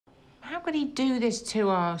could he do this to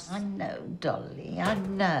us? I know, Dolly, I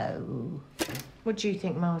know. What do you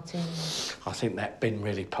think, Martin? I think that bin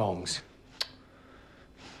really pongs.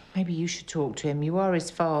 Maybe you should talk to him. You are his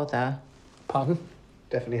father. Pardon?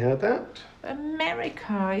 Definitely heard that.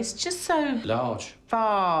 America is just so... Large.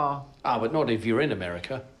 far. Ah, but not if you're in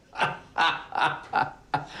America.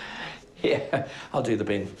 Yeah, I'll do the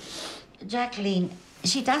bin. Jacqueline,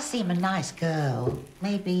 she does seem a nice girl.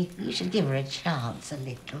 Maybe you should give her a chance a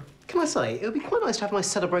little. Can I say, it would be quite nice to have my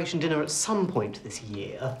celebration dinner at some point this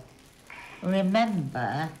year.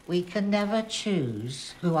 Remember, we can never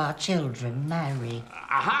choose who our children marry.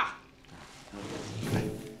 Aha!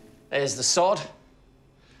 There's the sod.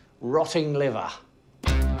 Rotting liver.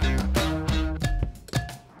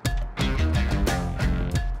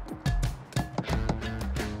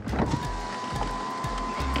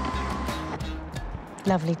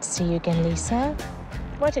 Lovely to see you again, Lisa.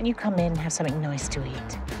 Why don't you come in and have something nice to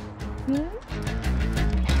eat? Hmm?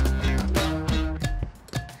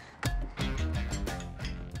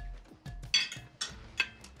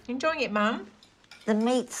 Enjoying it, Mum? The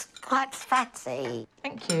meat's quite fatty.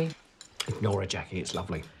 Thank you. Ignore her, Jackie, it's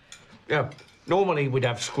lovely. Yeah, normally we'd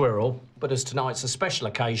have squirrel, but as tonight's a special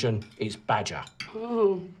occasion, it's badger.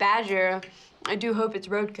 Ooh, badger. I do hope it's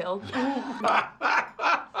roadkill.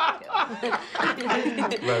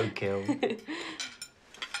 Roadkill.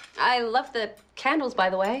 I love the candles, by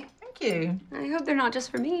the way. Thank you. I hope they're not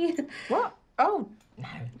just for me. What? Oh, no.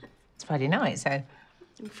 It's Friday night, so...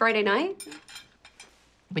 Friday night?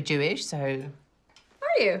 We're Jewish, so...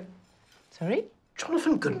 Are you? Sorry?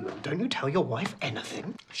 Jonathan Goodman, don't you tell your wife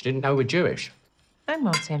anything? She didn't know we're Jewish. No,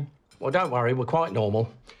 Martin. Well, don't worry, we're quite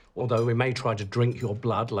normal. Although we may try to drink your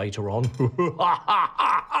blood later on.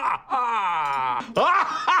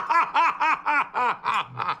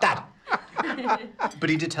 Dad. But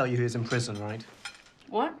he did tell you he was in prison, right?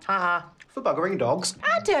 What? Ha! For buggering dogs.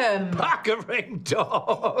 Adam! Buggering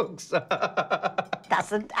dogs!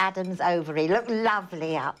 Doesn't Adam's ovary look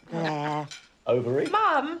lovely up there? Ovary?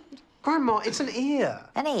 Mum! Grandma, it's an ear.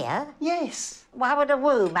 An ear? Yes. Why would a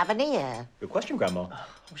womb have an ear? Good question, Grandma.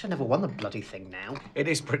 I wish I never won the bloody thing now. It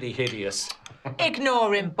is pretty hideous.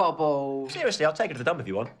 Ignore him, Bobbles. Seriously, I'll take it to the dump if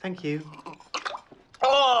you want. Thank you.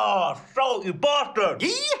 Oh, salt, you bastard!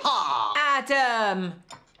 Yeehaw! Adam!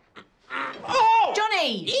 Oh!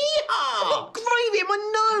 Johnny! Yeehaw! I've got gravy in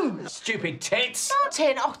my nose! Stupid tits!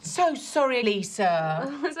 Martin! Oh, so sorry,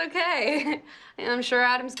 Lisa. It's okay. I'm sure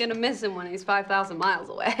Adam's gonna miss him when he's 5,000 miles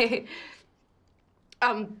away.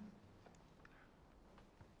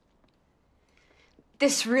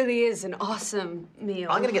 This really is an awesome meal.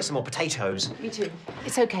 I'm gonna get some more potatoes. Me too.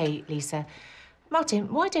 It's okay, Lisa.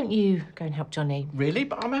 Martin, why don't you go and help Johnny? Really?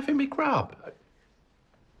 But I'm having me grub.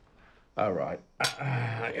 All right.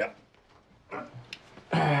 Yeah.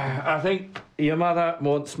 I think your mother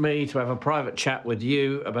wants me to have a private chat with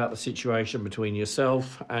you about the situation between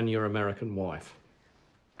yourself and your American wife.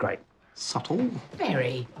 Great. Subtle.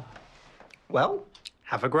 Very. Well,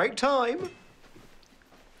 have a great time.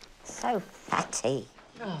 So fatty.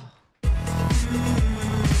 Oh.